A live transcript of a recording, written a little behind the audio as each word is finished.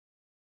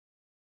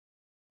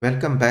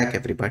Welcome back,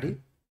 everybody.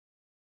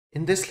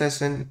 In this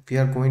lesson, we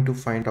are going to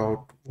find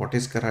out what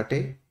is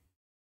karate,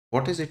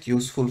 what is it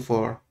useful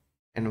for,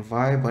 and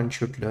why one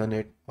should learn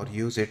it or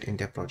use it in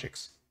their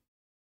projects.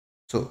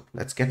 So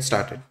let's get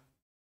started.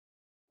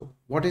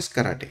 What is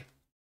karate?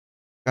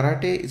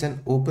 Karate is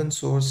an open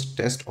source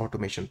test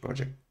automation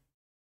project.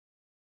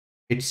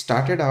 It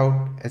started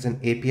out as an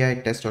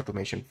API test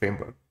automation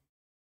framework,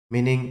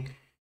 meaning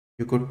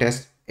you could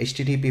test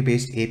HTTP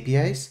based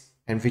APIs,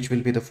 and which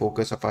will be the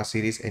focus of our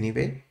series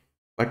anyway.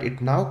 But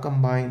it now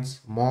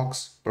combines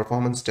mocks,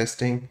 performance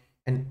testing,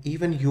 and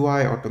even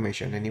UI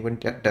automation and even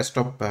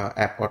desktop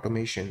app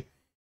automation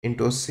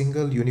into a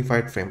single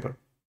unified framework.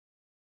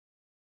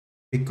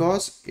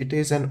 Because it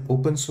is an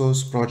open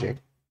source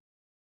project,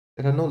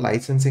 there are no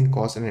licensing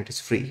costs and it is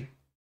free.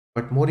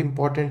 But more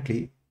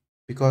importantly,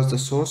 because the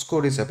source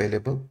code is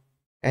available,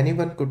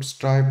 anyone could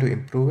strive to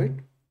improve it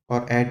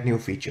or add new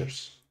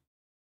features.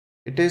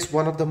 It is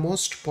one of the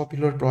most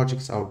popular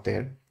projects out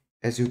there,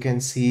 as you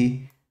can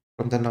see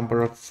from the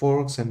number of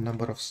forks and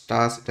number of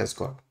stars it has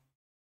got.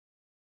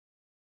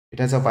 It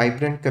has a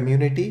vibrant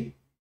community,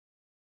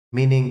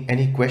 meaning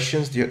any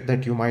questions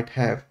that you might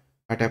have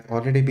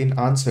already been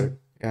answered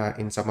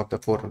in some of the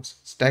forums.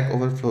 Stack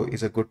Overflow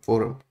is a good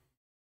forum,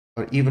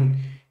 or even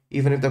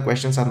if the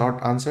questions are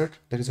not answered,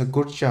 there is a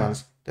good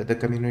chance that the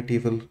community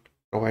will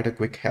provide a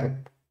quick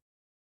help.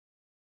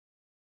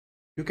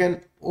 You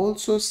can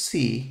also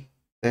see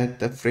that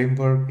the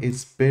framework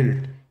is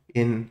built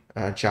in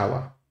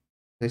Java.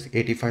 There's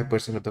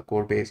 85% of the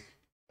code base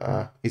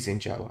is in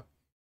Java.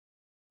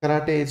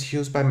 Karate is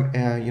used by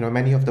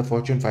many of the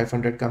Fortune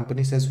 500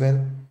 companies as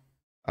well.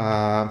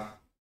 I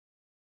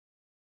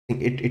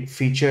think it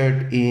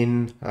featured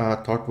in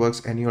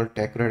ThoughtWorks annual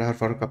Tech Radar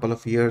for a couple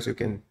of years. You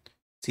can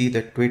see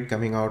the tweet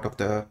coming out of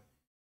the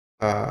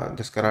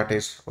this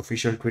Karate's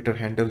official Twitter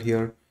handle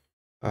here,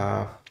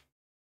 uh,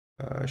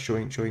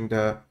 showing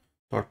the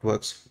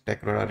ThoughtWorks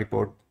Tech Radar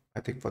report.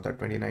 I think for the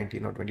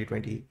 2019 or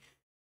 2020.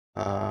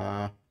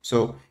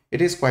 So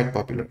it is quite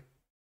popular.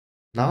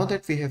 Now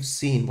that we have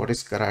seen what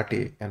is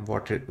karate and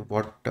what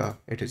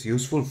it is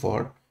useful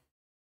for,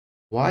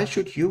 why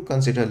should you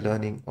consider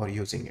learning or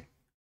using it?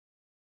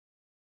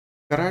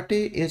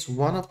 Karate is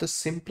one of the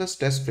simplest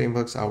test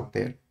frameworks out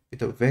there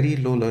with a very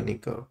low learning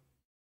curve.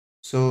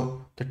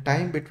 So the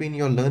time between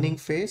your learning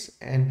phase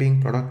and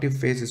being productive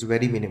phase is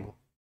very minimal.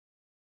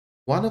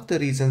 One of the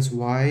reasons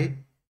why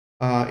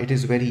it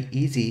is very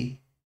easy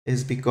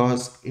is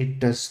because it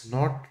does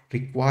not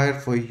require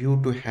for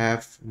you to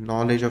have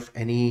knowledge of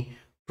any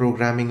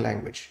programming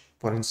language.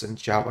 For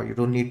instance, Java. You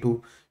don't need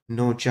to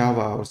know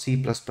Java or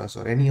C++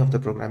 or any of the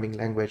programming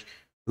language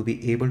to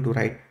be able to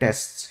write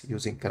tests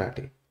using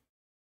Karate.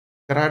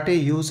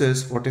 Karate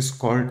uses what is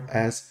called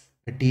as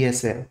a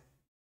DSL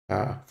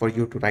for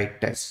you to write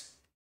tests.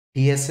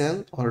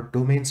 DSL or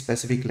domain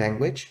specific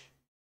language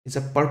is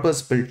a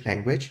purpose built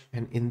language,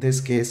 and in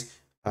this case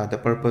the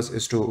purpose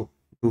is to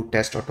do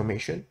test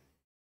automation.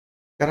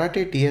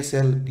 Karate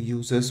DSL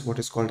uses what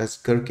is called as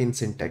Gherkin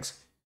syntax.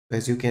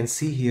 As you can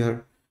see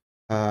here,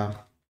 uh,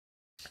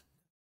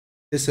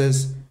 this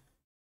is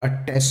a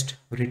test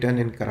written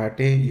in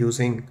Karate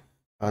using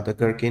the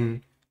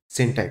Gherkin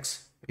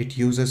syntax. It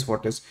uses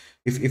what is,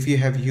 if you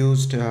have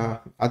used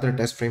other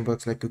test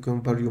frameworks like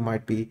Cucumber, you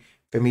might be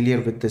familiar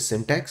with this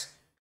syntax.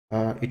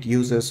 It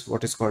uses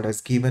what is called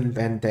as given,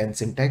 when, then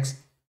syntax.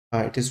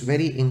 It is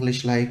very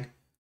English-like,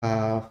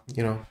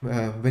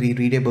 very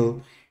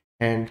readable.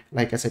 And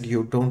like I said,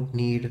 you don't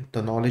need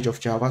the knowledge of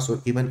Java.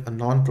 So even a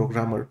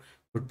non-programmer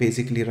would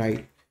basically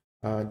write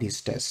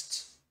these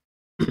tests.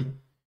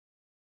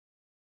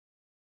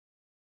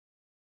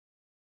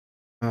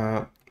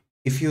 Uh,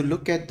 if you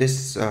look at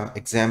this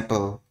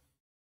example,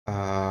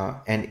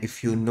 and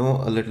if you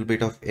know a little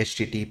bit of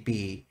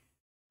HTTP,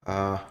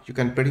 you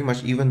can pretty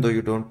much, even though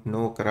you don't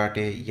know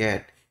karate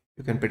yet,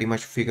 you can pretty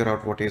much figure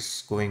out what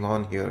is going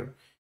on here.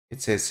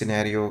 It says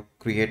scenario,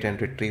 create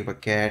and retrieve a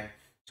cat.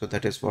 So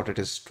that is what it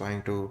is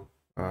trying to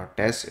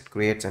test. It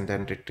creates and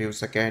then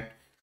retrieves a cat.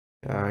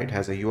 It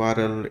has a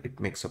URL, it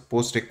makes a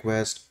post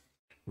request,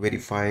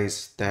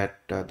 verifies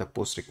that the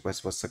post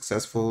request was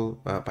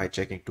successful by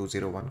checking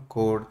 201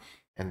 code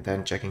and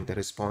then checking the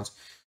response.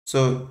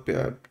 So,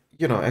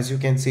 as you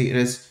can see, it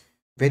is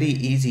very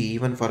easy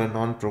even for a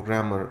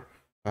non-programmer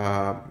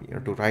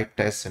to write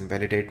tests and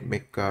validate,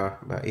 make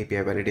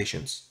API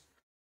validations.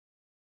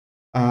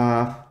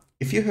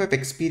 If you have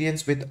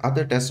experience with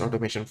other test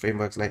automation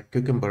frameworks like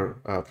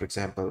Cucumber, for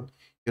example,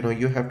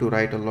 you have to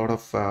write a lot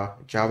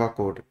of Java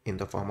code in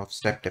the form of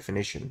step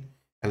definition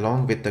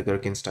along with the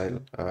Gherkin style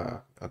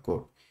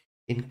code.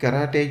 In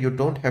Karate, you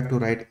don't have to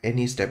write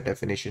any step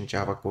definition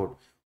Java code.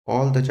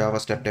 All the Java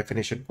step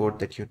definition code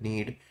that you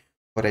need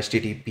for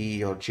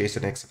HTTP or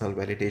JSON XML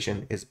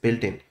validation is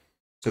built in.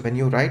 So when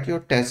you write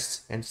your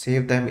tests and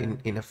save them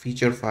in a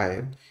feature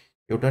file,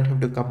 you don't have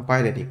to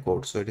compile any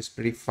code. So it is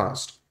pretty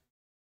fast.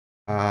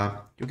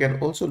 You can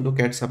also look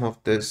at some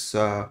of this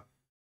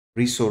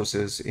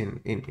resources in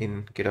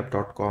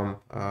github.com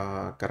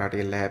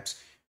karate labs,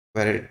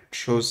 where it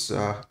shows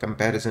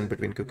comparison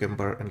between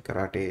Cucumber and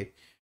Karate.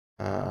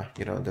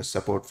 The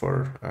support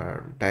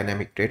for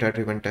dynamic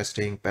data-driven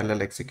testing,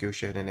 parallel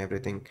execution, and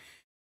everything.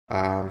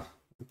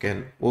 You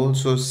can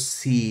also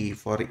see,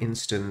 for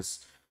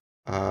instance,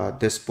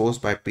 this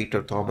post by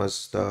Peter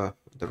Thomas, the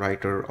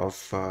writer of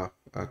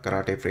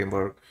Karate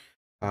Framework.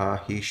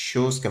 He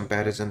shows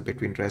comparison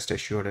between Rest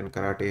Assured and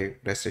Karate.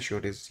 Rest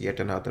Assured is yet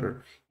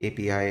another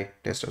API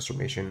test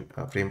automation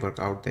framework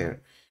out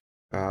there.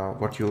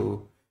 What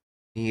you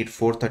need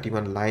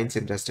 431 lines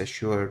in Rest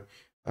Assured,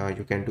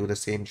 you can do the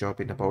same job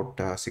in about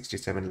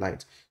 67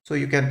 lines. So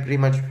you can pretty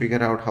much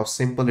figure out how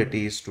simple it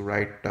is to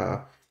write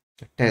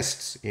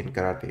tests in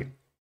Karate.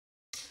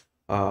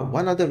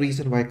 One other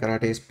reason why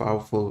Karate is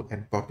powerful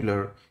and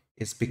popular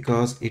is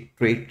because it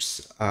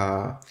treats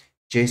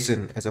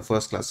JSON as a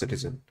first-class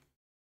citizen.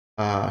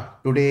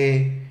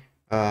 Today's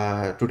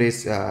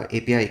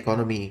API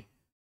economy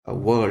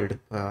world,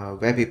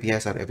 web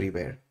APIs are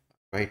everywhere,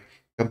 right?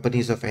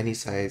 Companies of any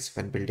size,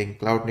 when building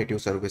cloud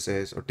native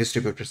services or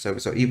distributed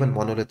service or even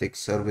monolithic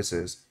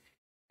services,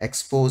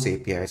 expose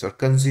APIs or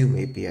consume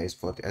APIs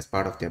as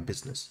part of their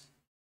business.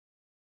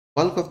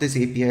 Bulk of these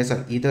APIs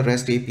are either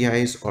REST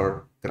APIs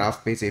or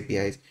graph-based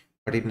APIs,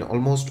 but in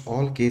almost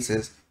all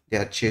cases, they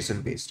are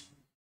JSON-based.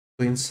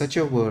 So in such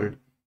a world,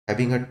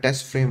 having a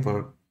test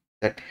framework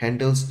that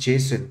handles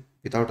JSON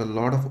without a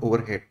lot of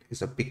overhead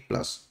is a big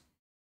plus.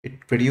 It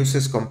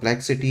reduces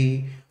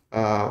complexity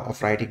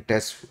of writing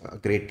tests a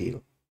great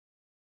deal.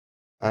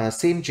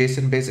 Same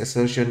JSON-based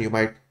assertion, you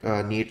might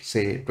need,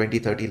 say,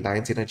 20-30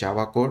 lines in a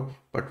Java code,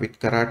 but with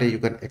Karate, you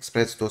can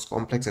express those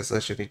complex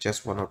assertions in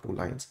just 1 or 2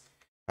 lines.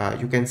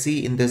 You can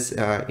see in this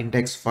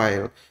index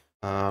file,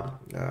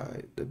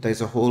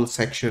 there's a whole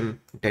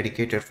section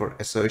dedicated for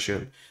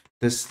assertion.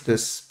 This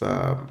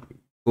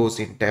goes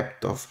in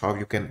depth of how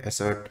you can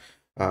assert,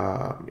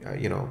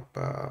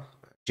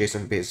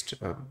 JSON-based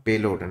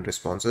payload and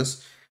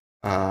responses.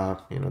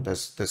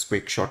 There's this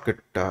quick shortcut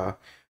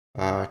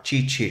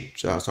cheat sheet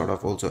sort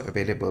of also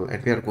available,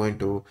 and we are going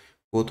to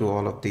go through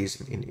all of these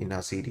in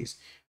our series.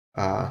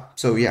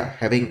 So yeah,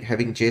 having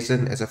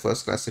JSON as a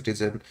first-class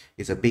citizen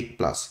is a big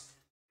plus.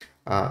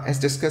 As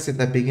discussed in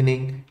the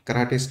beginning,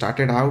 Karate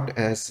started out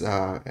as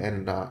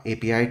an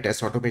API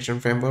test automation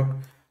framework,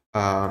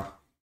 uh,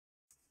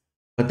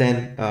 but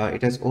then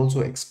it has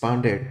also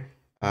expanded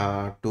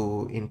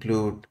to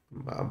include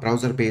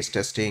browser-based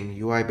testing,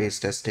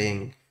 UI-based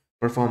testing,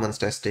 performance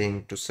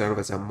testing to serve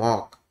as a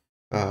mock.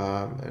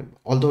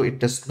 Although it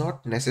does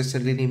not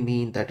necessarily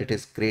mean that it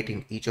is great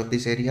in each of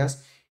these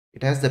areas,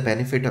 it has the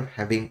benefit of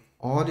having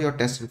all your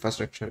test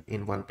infrastructure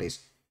in one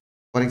place.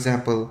 For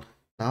example,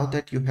 now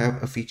that you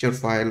have a feature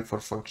file for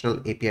functional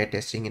API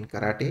testing in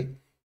Karate,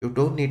 you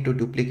don't need to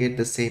duplicate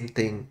the same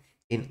thing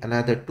in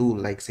another tool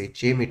like, say,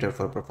 JMeter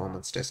for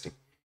performance testing.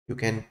 You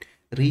can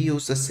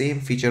reuse the same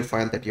feature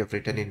file that you have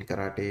written in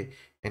Karate,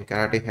 and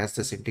Karate has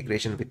this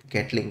integration with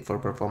Gatling for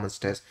performance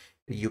test.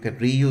 You can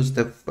reuse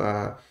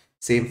the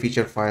same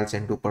feature files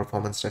and do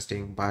performance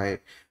testing by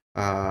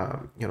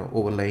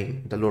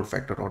overlaying the load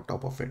factor on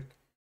top of it.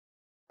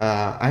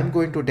 I'm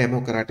going to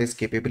demo Karate's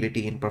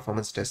capability in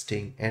performance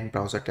testing and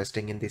browser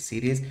testing in this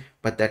series,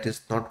 but that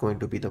is not going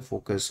to be the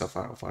focus of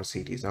our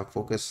series. Our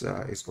focus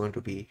is going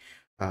to be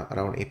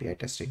around API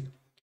testing.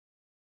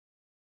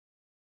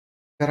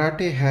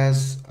 Karate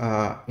has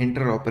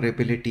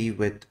interoperability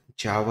with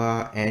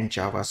Java and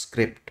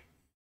JavaScript.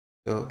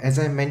 So as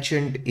I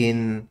mentioned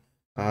in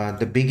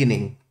the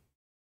beginning,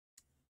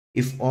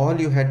 if all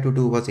you had to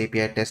do was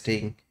API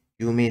testing,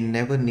 you may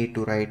never need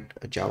to write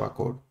a Java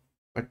code.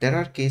 But there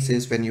are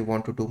cases when you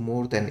want to do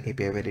more than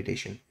API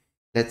validation.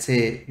 Let's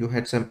say you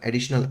had some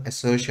additional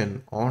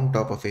assertion on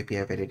top of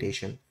API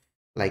validation,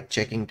 like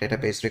checking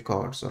database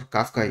records or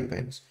Kafka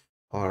events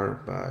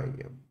or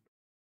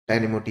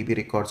DynamoDB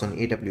records on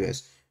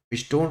AWS,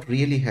 which don't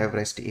really have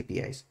REST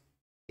APIs.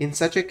 In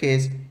such a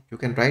case, you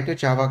can write a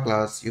Java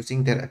class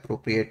using their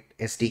appropriate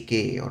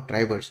SDK or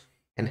drivers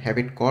and have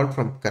it called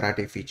from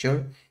Karate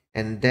feature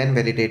and then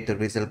validate the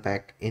result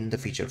back in the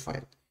feature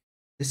file.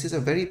 This is a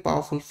very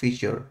powerful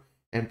feature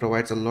and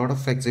provides a lot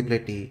of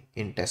flexibility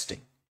in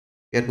testing.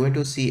 We are going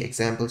to see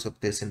examples of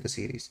this in the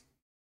series.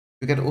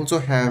 You can also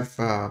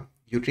have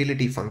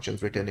utility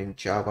functions written in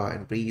Java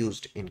and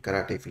reused in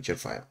Karate feature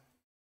file.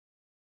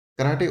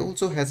 Karate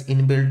also has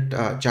inbuilt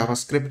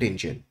JavaScript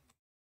engine.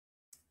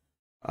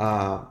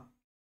 Uh,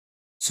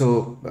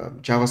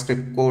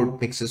 JavaScript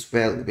code mixes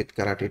well with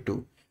Karate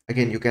too.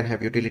 Again, you can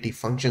have utility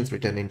functions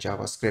written in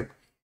JavaScript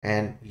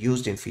and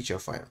used in feature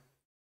file.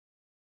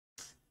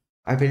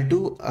 I will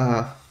do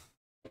a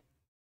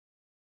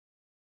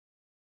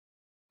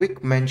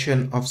quick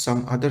mention of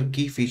some other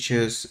key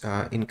features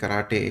in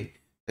Karate.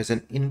 There's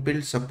an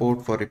inbuilt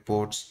support for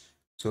reports.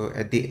 So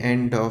at the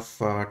end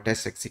of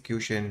test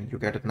execution, you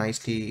get a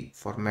nicely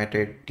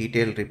formatted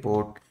detailed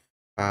report.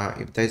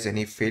 If there's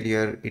any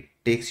failure, it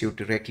takes you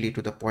directly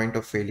to the point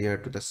of failure,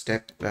 to the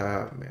step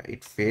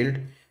it failed.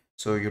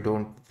 So you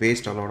don't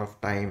waste a lot of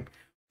time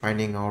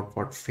finding out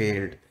what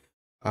failed.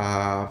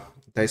 Uh,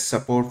 There's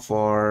support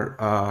for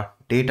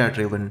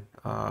data-driven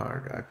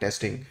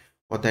testing.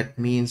 What that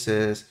means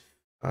is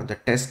the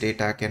test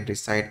data can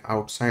reside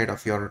outside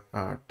of your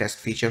test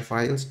feature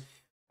files.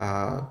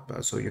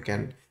 So you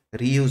can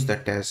reuse the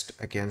test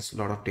against a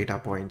lot of data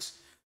points.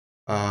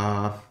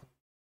 Uh,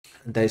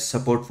 there's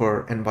support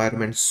for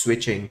environment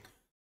switching,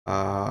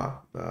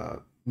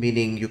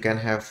 meaning you can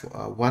have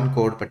one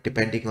code, but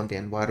depending on the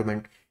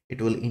environment,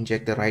 it will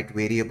inject the right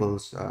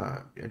variables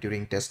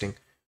during testing.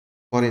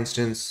 For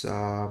instance,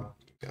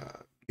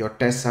 your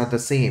tests are the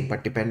same,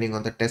 but depending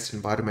on the test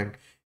environment,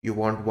 you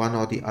want one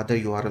or the other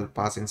URL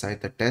pass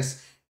inside the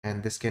test,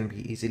 and this can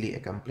be easily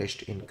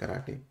accomplished in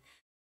Karate.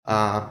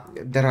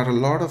 There are a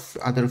lot of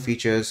other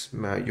features.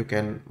 You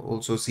can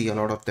also see a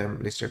lot of them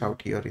listed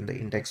out here in the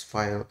index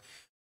file.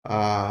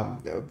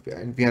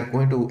 And we are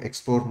going to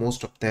explore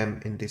most of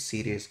them in this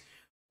series.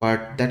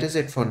 But that is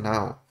it for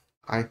now.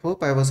 I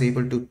hope I was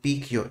able to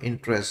pique your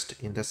interest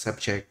in the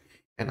subject,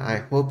 and I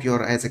hope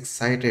you're as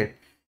excited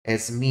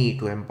as me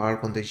to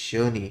embark on this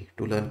journey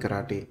to learn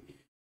karate.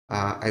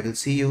 I will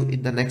see you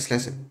in the next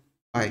lesson.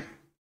 Bye.